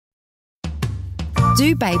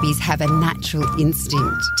Do babies have a natural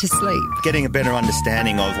instinct to sleep? Getting a better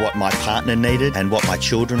understanding of what my partner needed and what my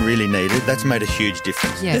children really needed, that's made a huge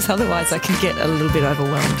difference. Yeah. Because otherwise I can get a little bit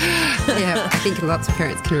overwhelmed. Yeah, I think lots of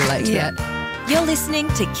parents can relate to that. You're listening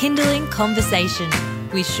to Kinderling Conversation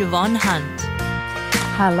with Siobhan Hunt.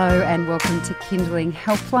 Hello and welcome to Kinderling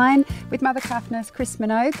Helpline with Mothercraft nurse Chris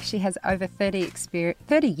Minogue. She has over 30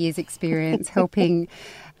 years experience helping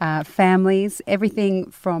families, everything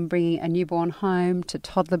from bringing a newborn home to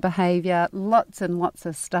toddler behaviour, lots and lots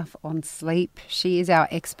of stuff on sleep. She is our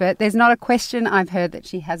expert. There's not a question I've heard that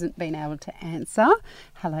she hasn't been able to answer.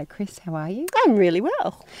 Hello, Chris. How are you? I'm really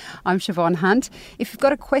well. I'm Siobhan Hunt. If you've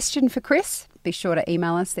got a question for Chris, be sure to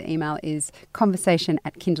email us. The email is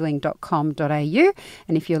conversation@kinderling.com.au.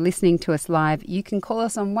 And if you're listening to us live, you can call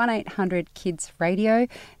us on 1-800-KIDS-RADIO.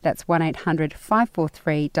 That's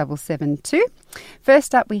 1-800-543-772.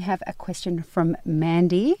 First up, we have a question from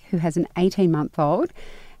Mandy, who has an 18-month-old.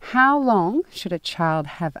 How long should a child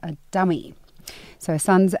have a dummy? So her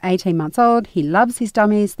son's 18 months old. He loves his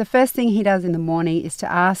dummies. The first thing he does in the morning is to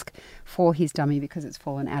ask for his dummy because it's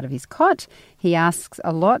fallen out of his cot. He asks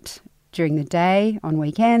a lot during the day, on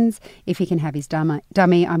weekends, if he can have his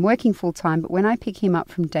dummy. I'm working full-time, but when I pick him up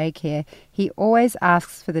from daycare, he always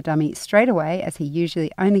asks for the dummy straight away, as he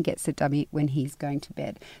usually only gets the dummy when he's going to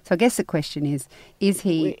bed. So I guess the question is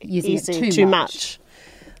he using it too much?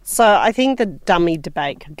 So I think the dummy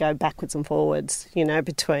debate could go backwards and forwards,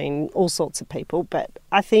 between all sorts of people. But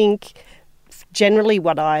I think generally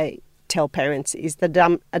what I tell parents is that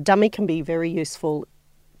a dummy can be very useful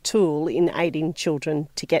tool in aiding children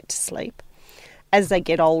to get to sleep. As they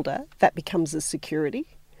get older, that becomes a security.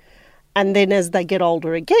 And then as they get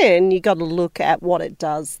older again, you've got to look at what it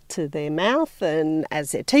does to their mouth and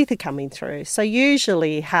as their teeth are coming through. So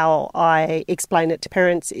usually how I explain it to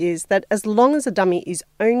parents is that as long as a dummy is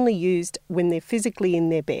only used when they're physically in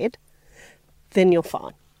their bed, then you're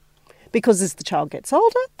fine. Because as the child gets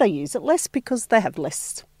older, they use it less because they have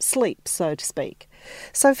less sleep, so to speak.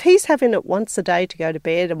 So if he's having it once a day to go to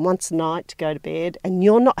bed and once a night to go to bed, and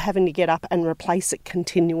you're not having to get up and replace it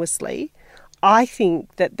continuously, I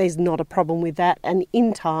think that there's not a problem with that, and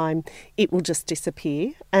in time it will just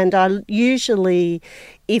disappear. And I usually,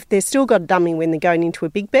 if they've still got a dummy when they're going into a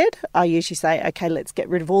big bed, I usually say, okay, let's get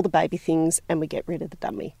rid of all the baby things and we get rid of the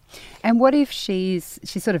dummy. And what if she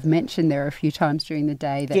sort of mentioned there a few times during the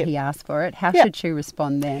day that he asked for it? How should she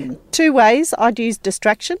respond then? Two ways. I'd use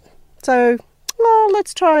distraction. So,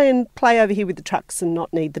 let's try and play over here with the trucks and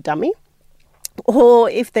not need the dummy. Or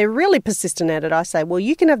if they're really persistent at it, I say, well,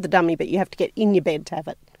 you can have the dummy, but you have to get in your bed to have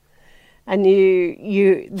it. And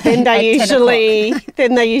then they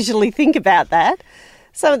usually think about that.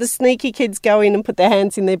 Some of the sneaky kids go in and put their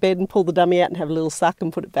hands in their bed and pull the dummy out and have a little suck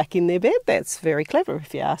and put it back in their bed. That's very clever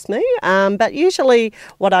if you ask me. But usually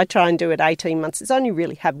what I try and do at 18 months is only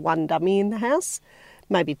really have one dummy in the house.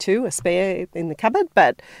 Maybe two, a spare in the cupboard,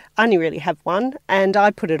 but I only really have one, and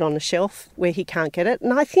I put it on a shelf where he can't get it.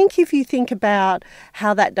 And I think if you think about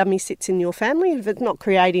how that dummy sits in your family, if it's not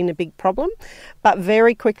creating a big problem, but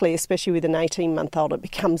very quickly, especially with an 18-month-old, it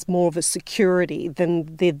becomes more of a security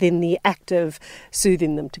than the act of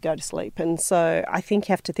soothing them to go to sleep. And so I think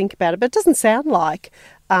you have to think about it, but it doesn't sound like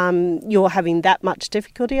you're having that much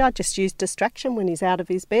difficulty. I just use distraction when he's out of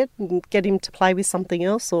his bed and get him to play with something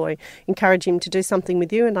else or encourage him to do something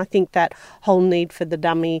with you. And I think that whole need for the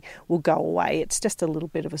dummy will go away. It's just a little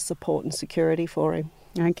bit of a support and security for him.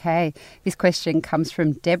 Okay. This question comes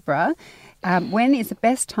from Deborah. When is the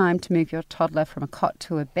best time to move your toddler from a cot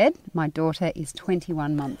to a bed? My daughter is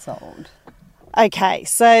 21 months old. Okay,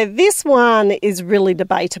 so this one is really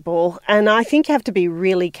debatable, and I think you have to be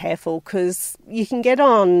really careful because you can get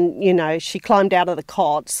on, she climbed out of the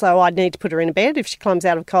cot, so I'd need to put her in a bed. If she climbs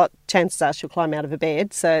out of a cot, chances are she'll climb out of a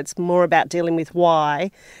bed. So it's more about dealing with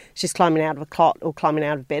why she's climbing out of a cot or climbing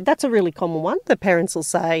out of bed. That's a really common one. The parents will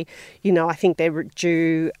say, I think they're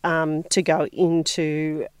due to go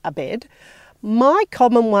into a bed. My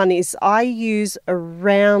common one is I use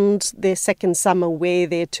around their second summer where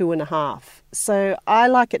they're 2.5. So I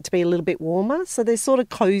like it to be a little bit warmer. So they're sort of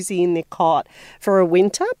cosy in their cot for a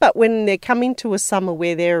winter. But when they're coming to a summer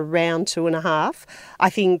where they're around 2.5, I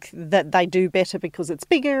think that they do better because it's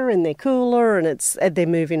bigger and they're cooler and they're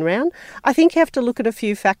moving around. I think you have to look at a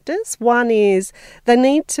few factors. One is they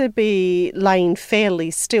need to be laying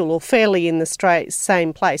fairly still or fairly in the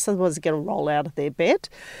same place. Otherwise they're going to roll out of their bed.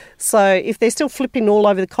 So if they're still flipping all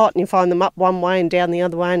over the cot and you find them up one way and down the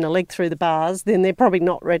other way and a leg through the bars, then they're probably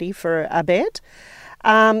not ready for a bed.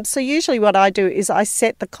 So usually what I do is I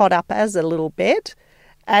set the cot up as a little bed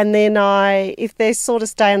And then if they sort of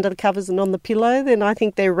stay under the covers and on the pillow, then I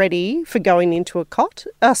think they're ready for going into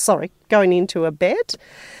going into a bed.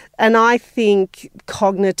 And I think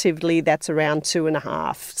cognitively that's around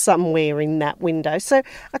 2.5, somewhere in that window. So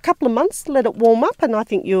a couple of months, let it warm up, and I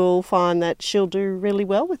think you'll find that she'll do really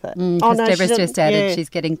well with it. Because Deborah's just added she's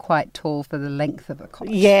getting quite tall for the length of a cot.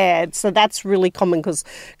 Yeah, so that's really common because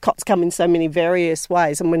cots come in so many various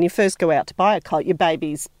ways. And when you first go out to buy a cot, your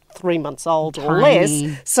baby's 3 months old or less,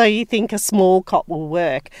 so you think a small cot will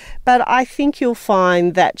work. But I think you'll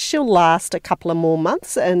find that she'll last a couple of more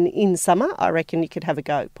months, and in summer I reckon you could have a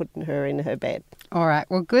go at putting her in her bed. All right,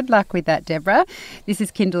 well, good luck with that, Deborah. This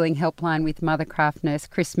is Kinderling Helpline with Mothercraft nurse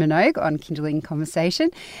Chris Minogue on Kinderling Conversation,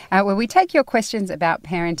 where we take your questions about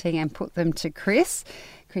parenting and put them to Chris.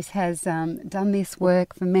 Chris has done this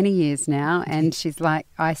work for many years now, and she's like,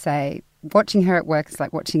 I say, watching her at work is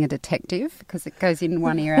like watching a detective because it goes in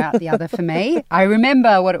one ear out the other for me. I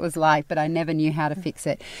remember what it was like, but I never knew how to fix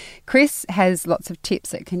it. Chris has lots of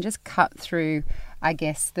tips that can just cut through, I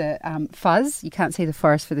guess, the fuzz. You can't see the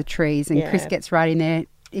forest for the trees. And Chris gets right in there,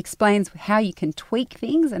 explains how you can tweak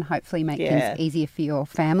things and hopefully make things easier for your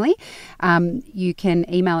family. You can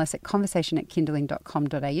email us at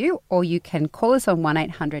conversation@kinderling.com.au, or you can call us on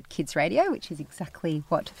 1-800-KIDS-RADIO, which is exactly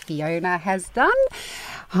what Fiona has done.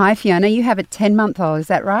 Hi, Fiona. You have a 10-month-old, is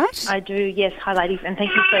that right? I do, yes. Hi, ladies, and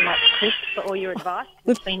thank you so much, Chris, for all your advice.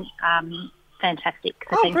 It's been fantastic.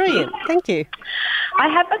 So Brilliant. Thank you. I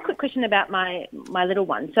have a quick question about my little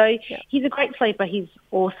one. So he's a great sleeper. He's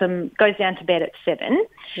awesome. Goes down to bed at 7.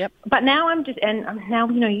 Yep. But now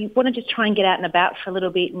you want to just try and get out and about for a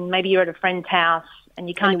little bit, and maybe you're at a friend's house and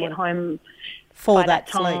you can't get home for by that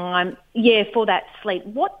time. sleep. Yeah, for that sleep.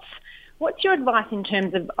 What's your advice in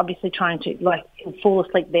terms of obviously trying to fall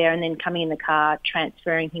asleep there and then coming in the car,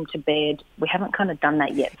 transferring him to bed? We haven't kind of done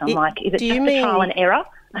that yet. So I'm like, is it just a trial and error?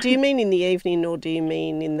 Do you mean in the evening or do you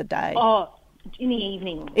mean in the day? Oh, in the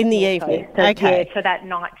evening. In the evening, okay. Yeah, so that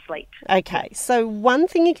night sleep. Okay, so one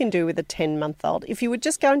thing you can do with a 10-month-old, if you were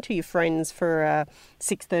just going to your friends for a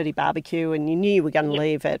 6:30 barbecue and you knew you were going to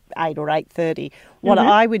leave at 8 or 8:30, what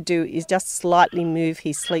I would do is just slightly move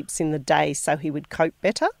his sleeps in the day so he would cope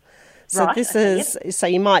better. So so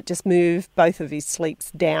you might just move both of his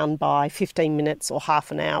sleeps down by 15 minutes or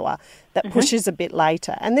half an hour. That pushes a bit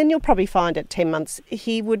later. And then you'll probably find at 10 months,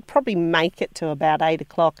 he would probably make it to about 8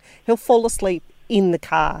 o'clock. He'll fall asleep in the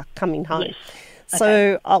car coming home. Yes.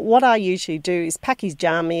 So what I usually do is pack his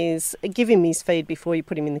jammies, give him his feed before you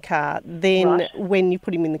put him in the car. Then when you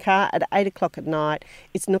put him in the car at 8 o'clock at night,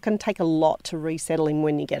 it's not going to take a lot to resettle him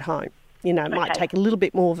when you get home. You know, it might take a little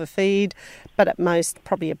bit more of a feed, but at most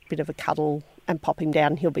probably a bit of a cuddle and pop him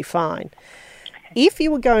down and he'll be fine. If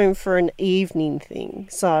you were going for an evening thing,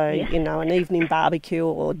 so, you know, an evening barbecue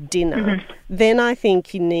or dinner, then I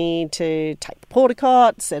think you need to take the porta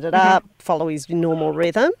cot, set it up, follow his normal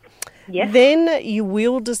rhythm. Yes. Then you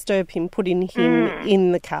will disturb him, putting him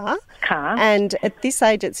in the car. And at this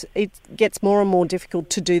age, it gets more and more difficult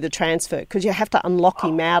to do the transfer because you have to unlock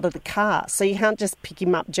him out of the car. So you can't just pick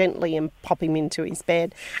him up gently and pop him into his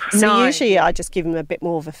bed. So usually I just give him a bit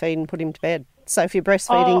more of a feed and put him to bed. So if you're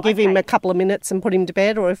breastfeeding, give him a couple of minutes and put him to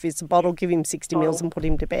bed, or if it's a bottle, give him 60 mils and put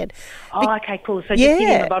him to bed. Okay, cool. So just give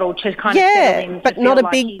him a bottle to kind of settle him. But not a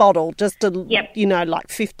big bottle, just like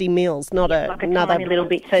 50 mils, not like another tiny little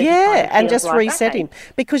bit. So and just reset him,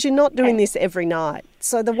 because you're not doing this every night.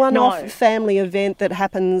 So the one-off family event that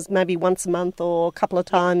happens maybe once a month or a couple of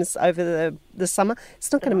times over the summer,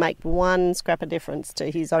 it's not going to make one scrap of difference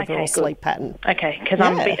to his overall sleep pattern. Okay, because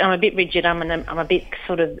I'm a bit rigid. I'm a bit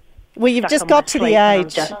sort of. Well, you've just got to the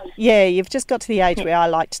age. You've just got to the age where I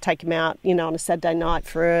like to take him out, on a Saturday night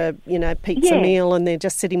for a, pizza meal, and they're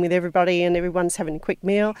just sitting with everybody and everyone's having a quick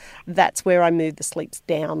meal. That's where I move the sleeps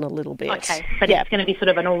down a little bit. Okay, but it's going to be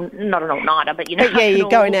sort of not an all-nighter, but you're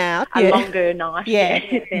going out. A longer night.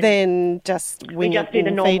 Then just when you do the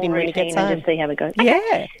normal feed him when he gets home. And just see how it goes.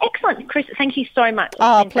 Yeah. Excellent, Chris. Thank you so much.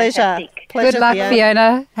 Oh, pleasure. Good luck,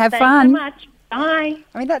 Fiona. Have fun. Thanks so much. Bye.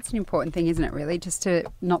 I mean, that's an important thing, isn't it, really? Just to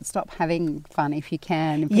not stop having fun if you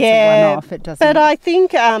can. If it's a one-off, it doesn't. But I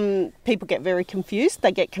think people get very confused.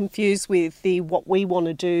 They get confused with what we want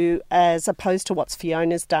to do as opposed to what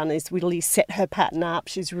Fiona's done is really set her pattern up.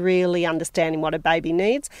 She's really understanding what her baby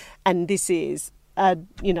needs. And this is a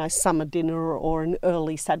summer dinner or an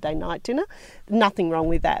early Saturday night dinner. Nothing wrong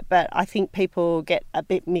with that. But I think people get a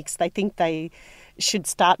bit mixed. They think they should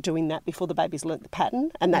start doing that before the baby's learnt the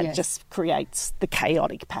pattern, and that just creates the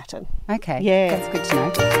chaotic pattern. Okay. Yeah. That's good to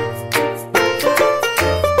know.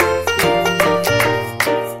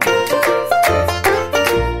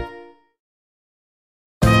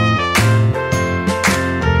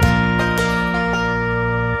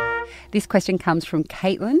 This question comes from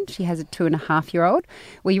Caitlin. She has a 2.5-year-old.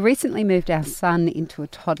 We recently moved our son into a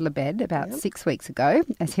toddler bed about 6 weeks ago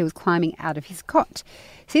as he was climbing out of his cot.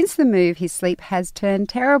 Since the move, his sleep has turned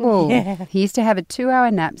terrible. Yeah. He used to have a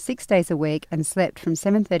 2-hour nap 6 days a week and slept from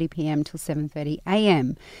 7:30 p.m. till 7:30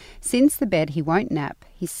 a.m. Since the bed, he won't nap.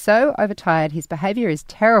 He's so overtired, his behaviour is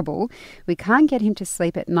terrible. We can't get him to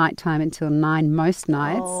sleep at night time until 9 most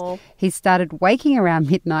nights. Oh. He's started waking around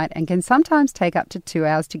midnight and can sometimes take up to 2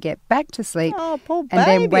 hours to get back to sleep. Oh, poor And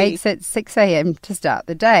then baby. wakes at 6 a.m. to start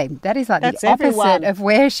the day. That is like That's the opposite everyone. of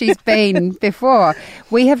where she's been before.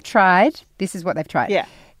 We have tried, this is what they've tried. Yeah.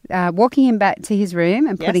 Walking him back to his room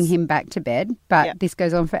and putting Yes. him back to bed. But Yep. this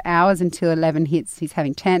goes on for hours until 11 hits. He's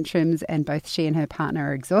having tantrums and both she and her partner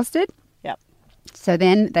are exhausted. Yep. So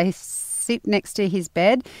then they sit next to his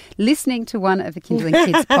bed, listening to one of the Kinderling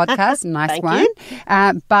Kids podcasts. Nice Thank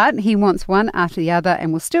one. But he wants one after the other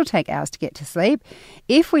and will still take hours to get to sleep.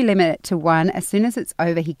 If we limit it to one, as soon as it's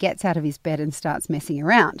over, he gets out of his bed and starts messing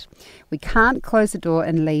around. We can't close the door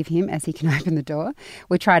and leave him as he can open the door.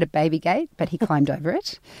 We tried a baby gate, but he climbed over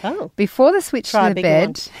it. Oh. Before the switch Try a to the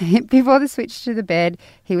bigger bed, before the switch to the bed,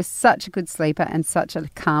 he was such a good sleeper and such a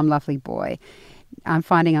calm, lovely boy. I'm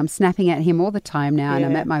finding I'm snapping at him all the time now and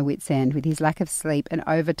I'm Yeah. at my wit's end with his lack of sleep and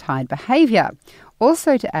overtired behaviour.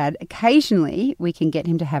 Also to add, occasionally we can get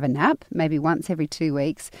him to have a nap, maybe once every 2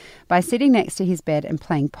 weeks, by sitting next to his bed and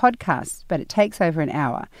playing podcasts, but it takes over an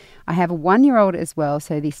hour. I have a 1-year-old as well,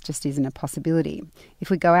 so this just isn't a possibility.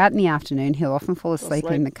 If we go out in the afternoon, he'll often fall asleep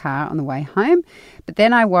in the car on the way home, but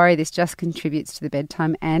then I worry this just contributes to the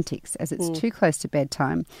bedtime antics as it's too close to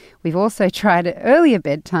bedtime. We've also tried an earlier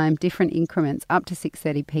bedtime, different increments, up to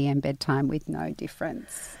 6:30 p.m. bedtime with no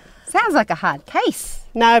difference. Sounds like a hard case.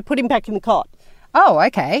 No, put him back in the cot. Oh,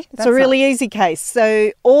 okay. It's a really easy case.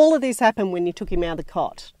 So all of this happened when you took him out of the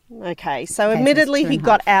cot. Okay, so Okay, so admittedly it's he 2.5.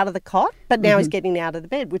 got out of the cot, but now he's getting out of the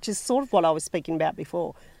bed, which is sort of what I was speaking about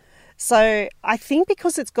before. So I think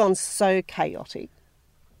because it's gone so chaotic,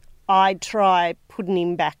 I'd try putting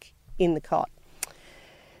him back in the cot.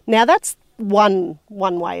 Now that's one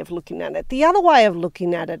way of looking at it. The other way of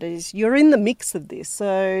looking at it is you're in the mix of this,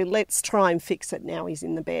 so let's try and fix it now he's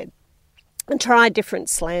in the bed. And try a different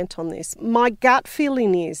slant on this. My gut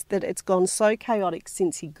feeling is that it's gone so chaotic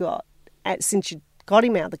since you got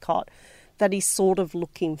him out of the cot that he's sort of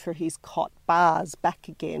looking for his cot bars back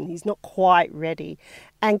again. He's not quite ready.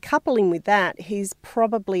 And coupling with that, he's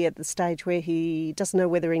probably at the stage where he doesn't know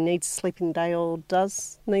whether he needs to sleep in the day or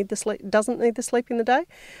doesn't need the sleep in the day.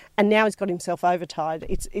 And now he's got himself overtired.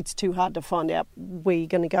 It's too hard to find out where you're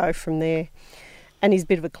going to go from there. And he's a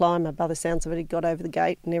bit of a climber by the sounds of it. He got over the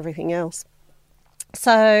gate and everything else.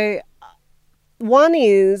 So one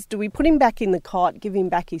is, do we put him back in the cot, give him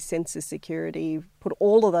back his sense of security, put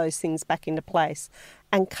all of those things back into place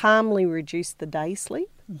and calmly reduce the day sleep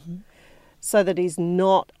so that he's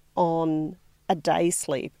not on a day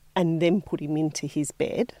sleep and then put him into his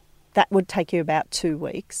bed? That would take you about 2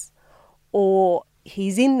 weeks. Or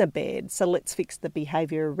he's in the bed, so let's fix the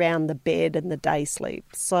behaviour around the bed and the day sleep.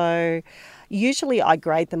 So usually I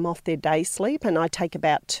grade them off their day sleep and I take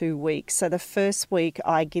about 2 weeks. So the first week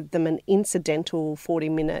I give them an incidental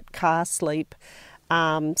 40-minute car sleep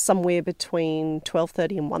somewhere between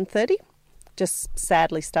 12:30 and 1:30. Just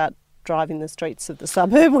sadly start driving the streets of the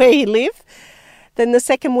suburb where you live. Then the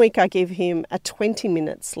second week I give him a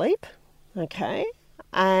 20-minute sleep, okay?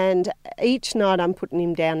 And each night I'm putting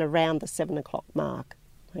him down around the 7 o'clock mark,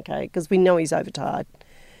 okay, because we know he's overtired.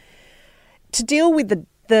 To deal with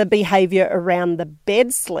the behaviour around the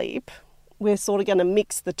bed sleep, we're sort of going to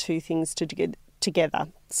mix the two things together.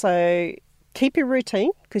 So keep your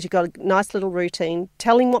routine, because you've got a nice little routine.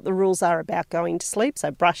 Tell him what the rules are about going to sleep.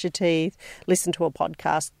 So brush your teeth, listen to a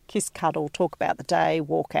podcast, kiss, cuddle, talk about the day,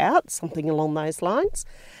 walk out, something along those lines.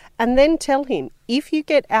 And then tell him, if you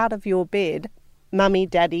get out of your bed, Mummy,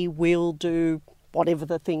 Daddy will do whatever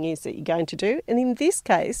the thing is that you're going to do. And in this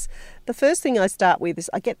case, the first thing I start with is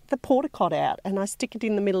I get the porta cot out and I stick it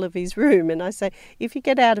in the middle of his room and I say, if you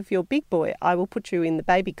get out of your big boy, I will put you in the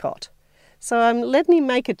baby cot. So I'm letting him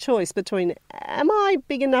make a choice between, am I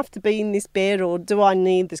big enough to be in this bed or do I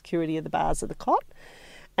need the security of the bars of the cot?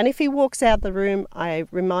 And if he walks out the room, I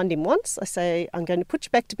remind him once. I say, I'm going to put you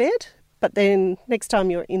back to bed, but then next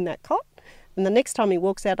time you're in that cot. And the next time he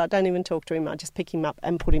walks out, I don't even talk to him. I just pick him up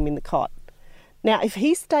and put him in the cot. Now, if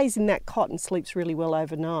he stays in that cot and sleeps really well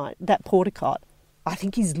overnight, that porta cot, I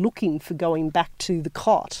think he's looking for going back to the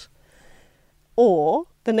cot. Or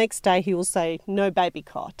the next day he will say, no baby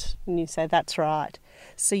cot. And you say, that's right.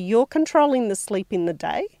 So you're controlling the sleep in the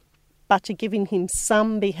day, but you're giving him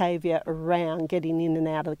some behaviour around getting in and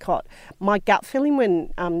out of the cot. My gut feeling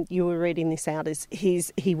when you were reading this out is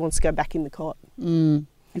he wants to go back in the cot. Okay,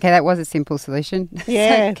 that was a simple solution.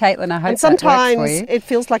 Yeah. So, Caitlin, I hope and sometimes that works for you. it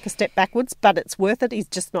feels like a step backwards, but it's worth it. He's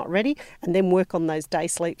just not ready. And then work on those day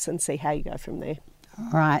sleeps and see how you go from there.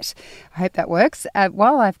 Right. I hope that works.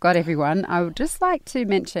 While I've got everyone, I would just like to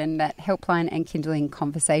mention that Helpline and Kinderling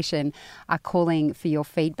Conversation are calling for your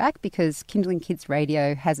feedback because Kinderling Kids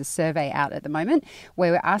Radio has a survey out at the moment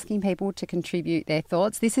where we're asking people to contribute their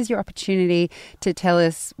thoughts. This is your opportunity to tell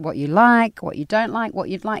us what you like, what you don't like, what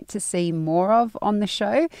you'd like to see more of on the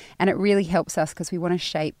show. And it really helps us because we want to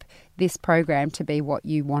shape this program to be what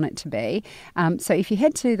you want it to be. So if you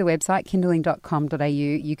head to the website, kinderling.com.au,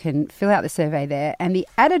 you can fill out the survey there. And the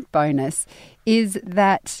added bonus is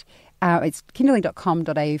that it's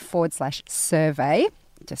kinderling.com.au/survey,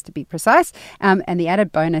 just to be precise. And the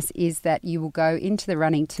added bonus is that you will go into the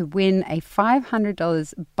running to win a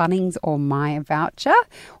 $500 Bunnings or Myer voucher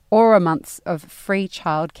or a month of free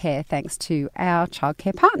childcare thanks to our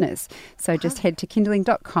childcare partners. So just head to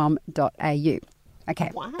kinderling.com.au.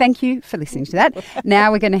 Okay, wow. Thank you for listening to that.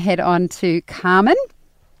 Now we're going to head on to Carmen.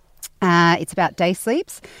 It's about day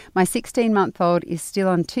sleeps. My 16-month-old is still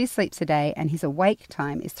on 2 sleeps a day and his awake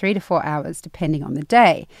time is 3 to 4 hours depending on the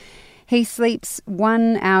day. He sleeps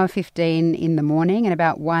 1 hour 15 in the morning and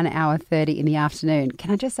about 1 hour 30 in the afternoon.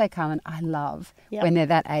 Can I just say, Carmen, I love when they're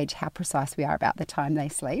that age how precise we are about the time they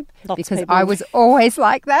sleep. Because I was always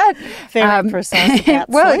like that. Very precise about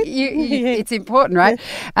well, sleep. It's important, right?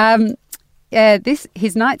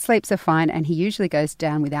 His night sleeps are fine and he usually goes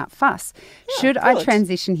down without fuss. Should I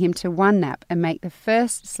transition him to one nap and make the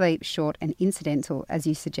first sleep short and incidental as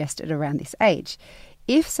you suggested around this age?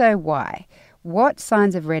 If so, why? What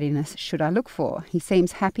signs of readiness should I look for? He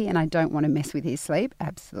seems happy and I don't want to mess with his sleep.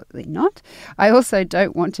 Absolutely not. I also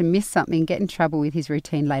don't want to miss something and get in trouble with his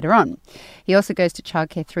routine later on. He also goes to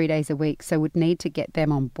childcare 3 days a week, so would need to get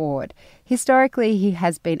them on board. Historically, he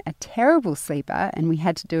has been a terrible sleeper and we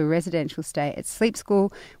had to do a residential stay at sleep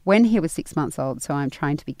school when he was 6 months old, so I'm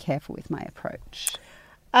trying to be careful with my approach.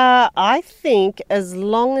 I think as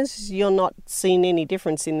long as you're not seeing any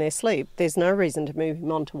difference in their sleep, there's no reason to move him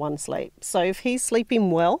on to one sleep. So if he's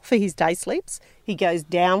sleeping well for his day sleeps, he goes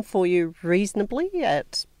down for you reasonably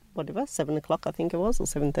at, 7 o'clock I think it was, or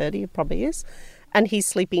 7:30 it probably is, and he's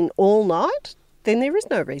sleeping all night, then there is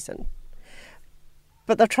no reason.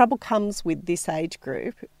 But the trouble comes with this age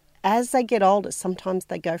group. As they get older, sometimes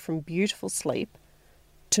they go from beautiful sleep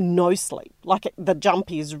to no sleep. Like the jump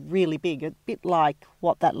is really big, a bit like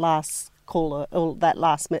what that last caller or that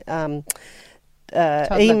last email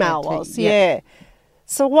was. Yeah.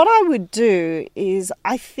 So what I would do is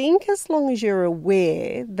I think as long as you're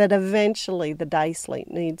aware that eventually the day sleep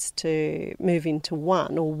needs to move into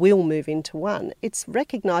one or will move into one, it's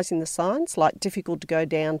recognising the signs like difficult to go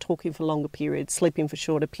down, talking for longer periods, sleeping for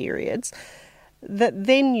shorter periods, that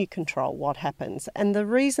then you control what happens. And the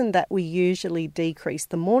reason that we usually decrease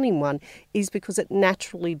the morning one is because it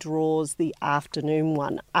naturally draws the afternoon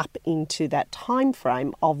one up into that time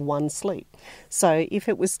frame of one sleep. So if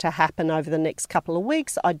it was to happen over the next couple of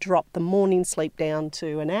weeks, I'd drop the morning sleep down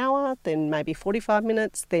to an hour, then maybe 45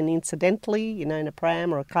 minutes, then incidentally, in a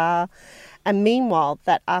pram or a car. And meanwhile,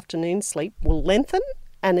 that afternoon sleep will lengthen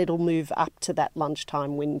and it'll move up to that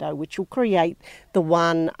lunchtime window, which will create the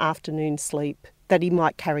one afternoon sleep that he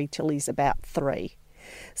might carry till he's about 3.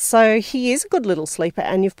 So he is a good little sleeper,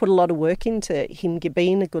 and you've put a lot of work into him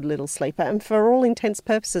being a good little sleeper. And for all intents and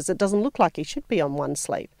purposes, it doesn't look like he should be on one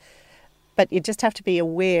sleep. But you just have to be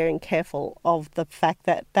aware and careful of the fact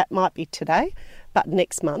that that might be today, but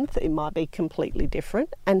next month it might be completely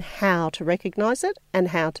different, and how to recognise it and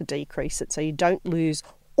how to decrease it so you don't lose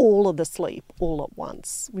all of the sleep all at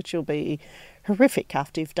once, which will be horrific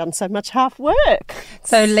after you've done so much hard work.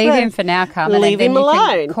 So leave him for now, Carmen. Leave him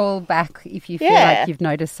alone. You can call back if you feel like you've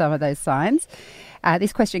noticed some of those signs.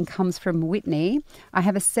 This question comes from Whitney. I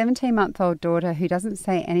have a 17-month-old daughter who doesn't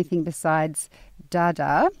say anything besides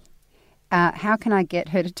dada. How can I get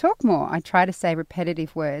her to talk more? I try to say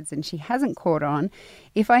repetitive words and she hasn't caught on.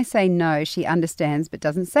 If I say no, she understands but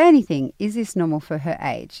doesn't say anything. Is this normal for her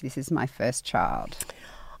age? This is my first child.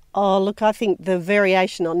 Oh, look, I think the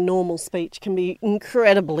variation on normal speech can be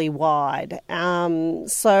incredibly wide.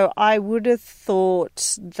 So I would have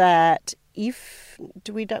thought that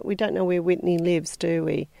we don't know where Whitney lives, do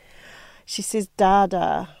we? She says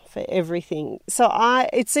dada for everything. So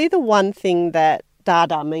it's either one thing that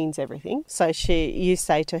dada means everything. So you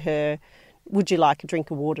say to her, would you like a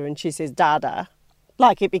drink of water? And she says dada.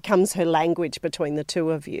 Like it becomes her language between the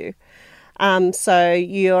two of you. So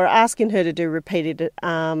you're asking her to do repeated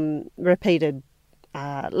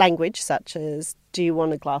language, such as, do you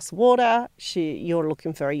want a glass of water? You're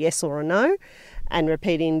looking for a yes or a no. And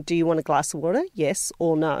repeating, do you want a glass of water? Yes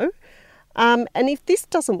or no. And if this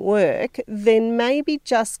doesn't work, then maybe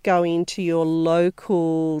just go into your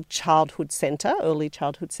local childhood centre, early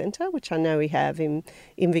childhood centre, which I know we have in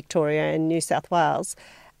Victoria and New South Wales,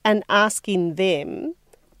 and asking them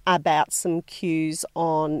about some cues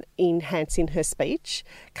on enhancing her speech.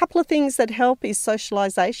 A couple of things that help is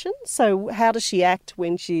socialisation. So how does she act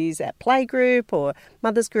when she's at playgroup or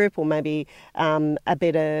mother's group, or maybe a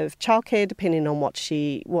bit of childcare, depending on what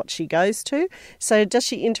she goes to. So does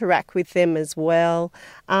she interact with them as well?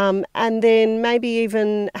 And then maybe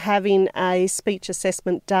even having a speech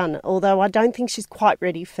assessment done, although I don't think she's quite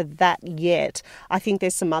ready for that yet. I think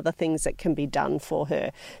there's some other things that can be done for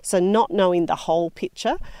her. So not knowing the whole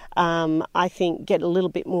picture, I think get a little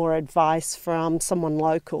bit more advice from someone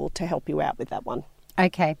local to help you out with that one.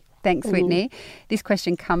 Okay. Thanks, Whitney. This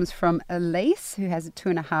question comes from Elise, who has a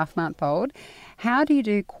 2.5-month-old. How do you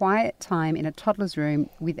do quiet time in a toddler's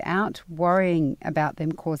room without worrying about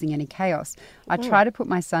them causing any chaos? I try to put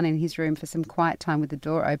my son in his room for some quiet time with the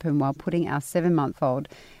door open while putting our 7-month-old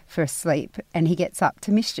for sleep, and he gets up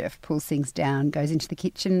to mischief, pulls things down, goes into the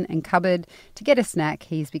kitchen and cupboard to get a snack.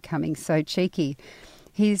 He's becoming so cheeky.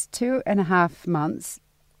 He's 2.5 months.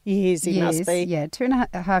 Years, he must be. Yeah,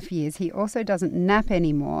 2.5 years. He also doesn't nap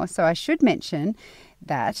anymore. So I should mention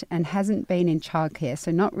that, and hasn't been in childcare, so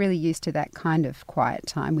not really used to that kind of quiet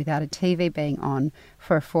time without a TV being on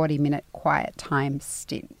for a 40-minute quiet time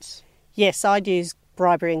stint. Yes, I'd use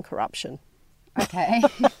bribery and corruption. Okay.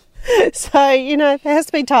 So, there has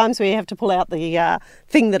to be times where you have to pull out the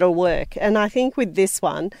thing that'll work. And I think with this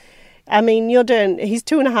one, he's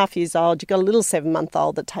 2.5 years old, you've got a little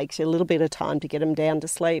 7-month-old that takes you a little bit of time to get him down to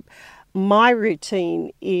sleep. My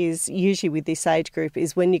routine is usually with this age group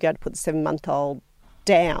is when you go to put the 7-month-old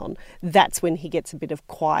down, that's when he gets a bit of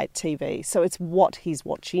quiet TV. So it's what he's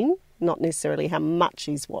watching, not necessarily how much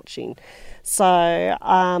he's watching. So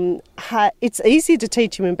it's easy to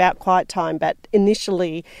teach him about quiet time, but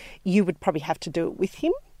initially you would probably have to do it with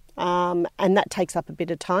him. And that takes up a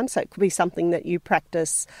bit of time. So it could be something that you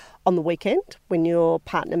practice on the weekend when your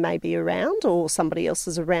partner may be around or somebody else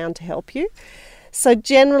is around to help you. So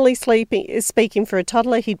generally speaking for a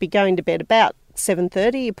toddler, he'd be going to bed about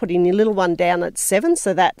 7:30. You're putting your little one down at 7,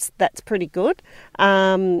 so that's pretty good.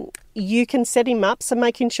 You can set him up, so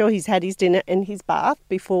making sure he's had his dinner and his bath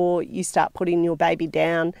before you start putting your baby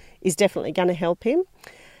down is definitely going to help him.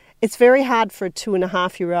 It's very hard for a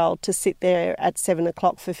 2.5-year-old to sit there at 7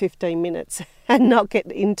 o'clock for 15 minutes and not get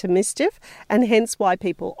into mischief, and hence why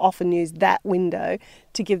people often use that window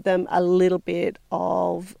to give them a little bit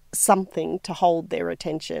of something to hold their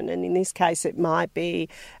attention. And in this case, it might be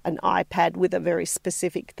an iPad with a very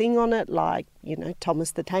specific thing on it, like,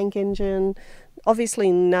 Thomas the Tank Engine.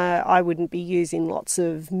 Obviously, no, I wouldn't be using lots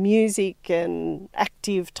of music and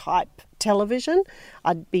active type television.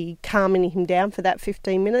 I'd be calming him down for that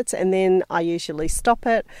 15 minutes, and then I usually stop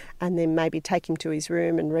it and then maybe take him to his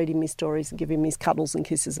room and read him his stories and give him his cuddles and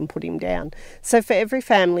kisses and put him down. So for every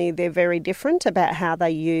family, they're very different about how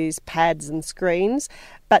they use pads and screens,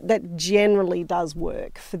 but that generally does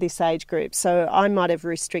work for this age group. So I might have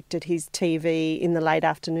restricted his TV in the late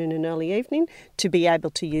afternoon and early evening to be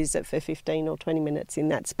able to use it for 15 or 20 minutes in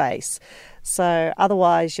that space. So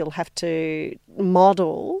otherwise you'll have to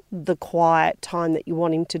model the quiet time that you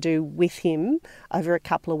want him to do with him over a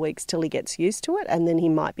couple of weeks till he gets used to it, and then he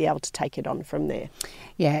might be able to take it on from there.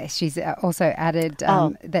 Yeah, she's also added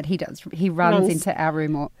that he runs into our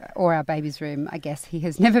room or our baby's room. I guess he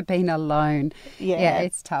has never been alone. Yeah,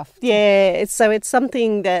 it's tough. Yeah, it's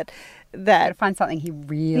something that gotta find something he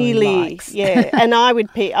really likes. Yeah, and I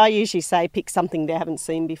usually say pick something they haven't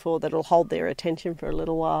seen before that'll hold their attention for a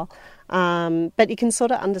little while. But you can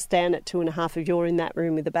sort of understand at 2.5 if you're in that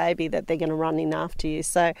room with the baby that they're going to run in after you.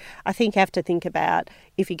 So I think you have to think about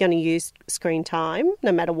if you're going to use screen time,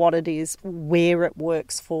 no matter what it is, where it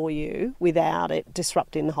works for you without it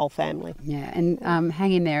disrupting the whole family. Yeah, and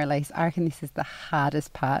hang in there, Elise. I reckon this is the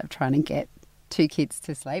hardest part of trying to get 2 kids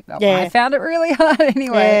to sleep. Yeah. I found it really hard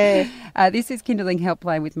anyway. Yeah. This is Kinderling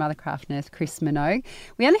Helpline with Mothercraft nurse Chris Minogue.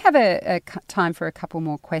 We only have a time for a couple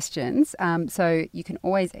more questions, so you can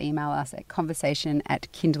always email us at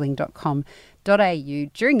conversation@kinderling.com.au.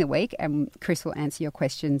 during the week, and Chris will answer your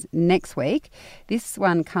questions next week. This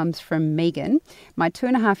one comes from Megan. My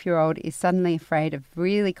 2.5-year-old is suddenly afraid of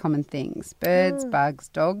really common things: birds, bugs,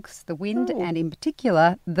 dogs, the wind, and in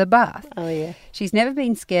particular, the bath. Oh, yeah. She's never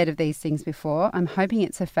been scared of these things before. I'm hoping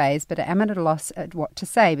it's a phase, but I am at a loss at what to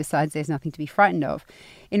say, besides there's nothing to be frightened of.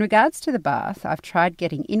 In regards to the bath, I've tried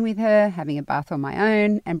getting in with her, having a bath on my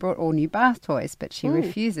own, and brought all new bath toys, but she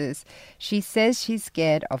refuses. She says she's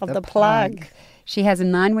scared of the plug. She has a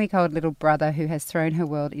 9-week-old little brother who has thrown her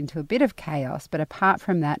world into a bit of chaos, but apart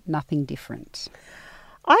from that, nothing different.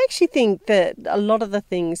 I actually think that a lot of the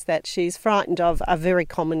things that she's frightened of are very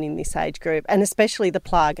common in this age group, and especially the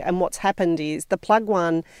plug. And what's happened is the plug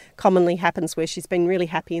one commonly happens where she's been really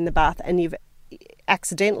happy in the bath and you've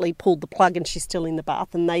accidentally pulled the plug and she's still in the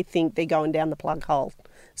bath and they think they're going down the plug hole.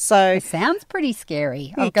 So it sounds pretty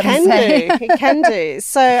scary. It can do.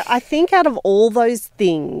 So I think out of all those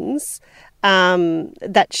things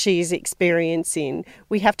that she's experiencing,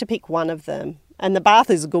 we have to pick one of them. And the bath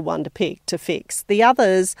is a good one to pick, to fix. The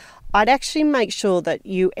others, I'd actually make sure that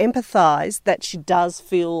you empathise that she does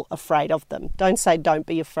feel afraid of them. Don't say don't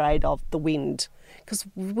be afraid of the wind. Because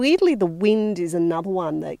weirdly, the wind is another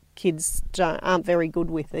one that kids aren't very good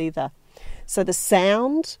with either. So the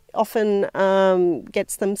sound often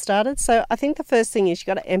gets them started. So I think the first thing is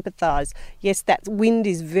you've got to empathise. Yes, that wind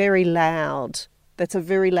is very loud. That's a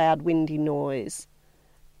very loud, windy noise.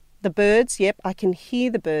 The birds, yep, I can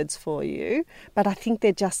hear the birds for you, but I think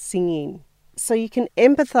they're just singing. So you can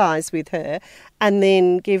empathise with her and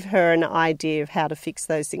then give her an idea of how to fix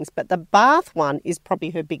those things. But the bath one is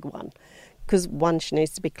probably her big one because, one, she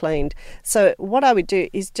needs to be cleaned. So what I would do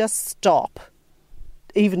is just stop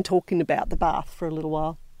even talking about the bath for a little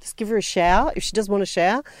while. Just give her a shower. If she does want a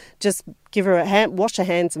shower, just give her wash her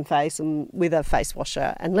hands and face with a face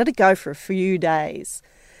washer and let it go for a few days.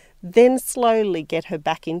 Then slowly get her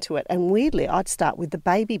back into it. And weirdly, I'd start with the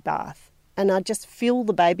baby bath. And I'd just fill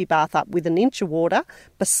the baby bath up with an inch of water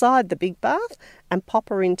beside the big bath and pop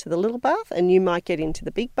her into the little bath. And you might get into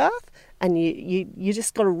the big bath. And you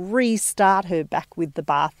just got to restart her back with the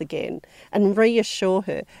bath again and reassure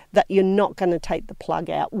her that you're not going to take the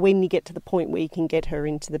plug out when you get to the point where you can get her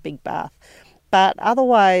into the big bath. But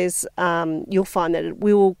otherwise, you'll find that it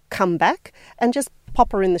will come back, and just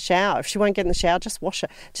pop her in the shower. If she won't get in the shower, just wash her.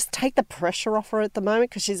 Just take the pressure off her at the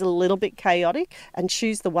moment because she's a little bit chaotic, and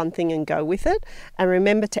choose the one thing and go with it. And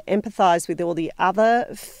remember to empathise with all the other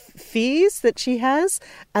fears that she has,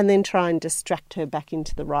 and then try and distract her back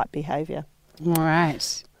into the right behaviour. All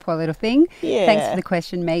right. Poor little thing. Yeah. Thanks for the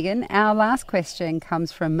question, Megan. Our last question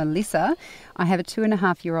comes from Melissa. I have a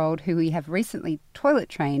 2.5-year-old who we have recently toilet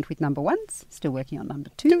trained with number ones, still working on number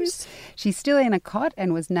twos. She's still in a cot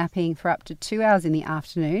and was napping for up to 2 hours in the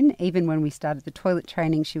afternoon. Even when we started the toilet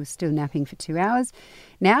training, she was still napping for 2 hours.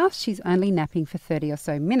 Now she's only napping for 30 or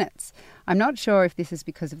so minutes. I'm not sure if this is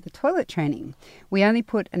because of the toilet training. We only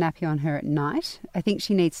put a nappy on her at night. I think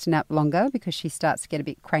she needs to nap longer because she starts to get a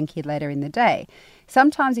bit cranky later in the day.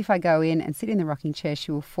 Sometimes if I go in and sit in the rocking chair,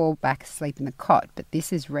 she will fall back asleep in the cot, but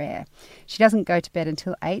this is rare. She doesn't go to bed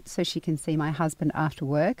until 8 so she can see my husband after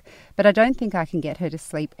work, but I don't think I can get her to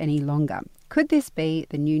sleep any longer. Could this be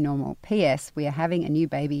the new normal? P.S. We are having a new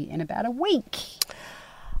baby in about a week.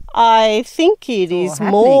 I think it is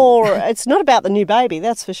more... It's not about the new baby,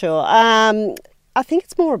 that's for sure. I think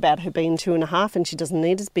it's more about her being 2.5 and she doesn't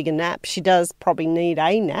need as big a nap. She does probably need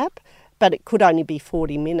a nap, but it could only be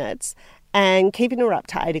 40 minutes. And keeping her up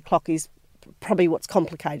to 8 o'clock is probably what's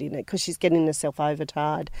complicating it because she's getting herself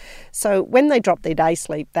overtired. So when they drop their day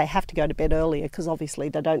sleep, they have to go to bed earlier because obviously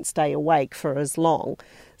they don't stay awake for as long.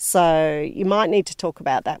 So you might need to talk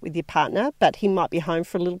about that with your partner, but he might be home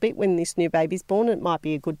for a little bit when this new baby's born. It might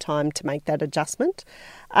be a good time to make that adjustment.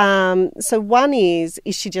 So one is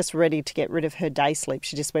she just ready to get rid of her day sleep?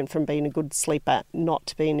 She just went from being a good sleeper not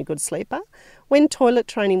to being a good sleeper. When toilet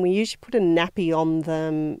training, we usually put a nappy on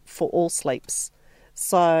them for all sleeps.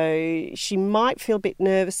 So she might feel a bit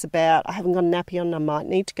nervous about, I haven't got a nappy on, I might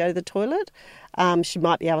need to go to the toilet. She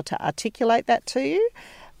might be able to articulate that to you.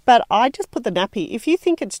 But I just put the nappy, if you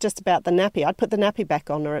think it's just about the nappy, I'd put the nappy back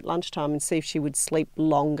on her at lunchtime and see if she would sleep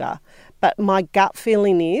longer. But my gut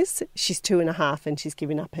feeling is she's 2.5 and she's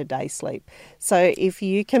giving up her day sleep. So if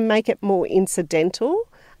you can make it more incidental,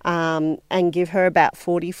 and give her about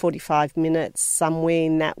 45 minutes somewhere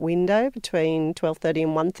in that window between 12:30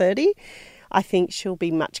 and 1:30, I think she'll be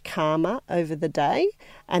much calmer over the day,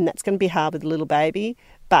 and that's going to be hard with a little baby,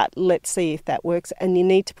 but let's see if that works. And you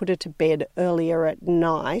need to put her to bed earlier at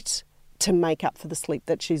night to make up for the sleep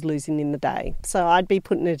that she's losing in the day. So I'd be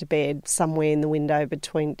putting her to bed somewhere in the window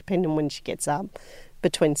between, depending on when she gets up,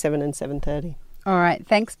 between 7 and 7:30. All right.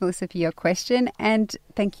 Thanks, Melissa, for your question. And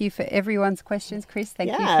thank you for everyone's questions. Chris,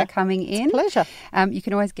 thank you for coming in. It's a pleasure. You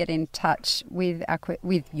can always get in touch with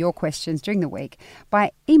your questions during the week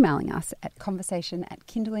by emailing us at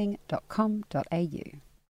conversation@kinderling.com.au.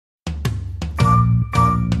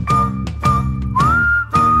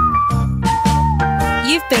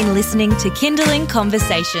 You've been listening to Kinderling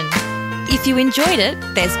Conversation. If you enjoyed it,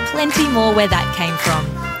 there's plenty more where that came from.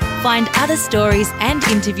 Find other stories and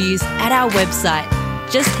interviews at our website.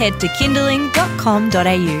 Just head to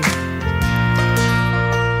kinderling.com.au.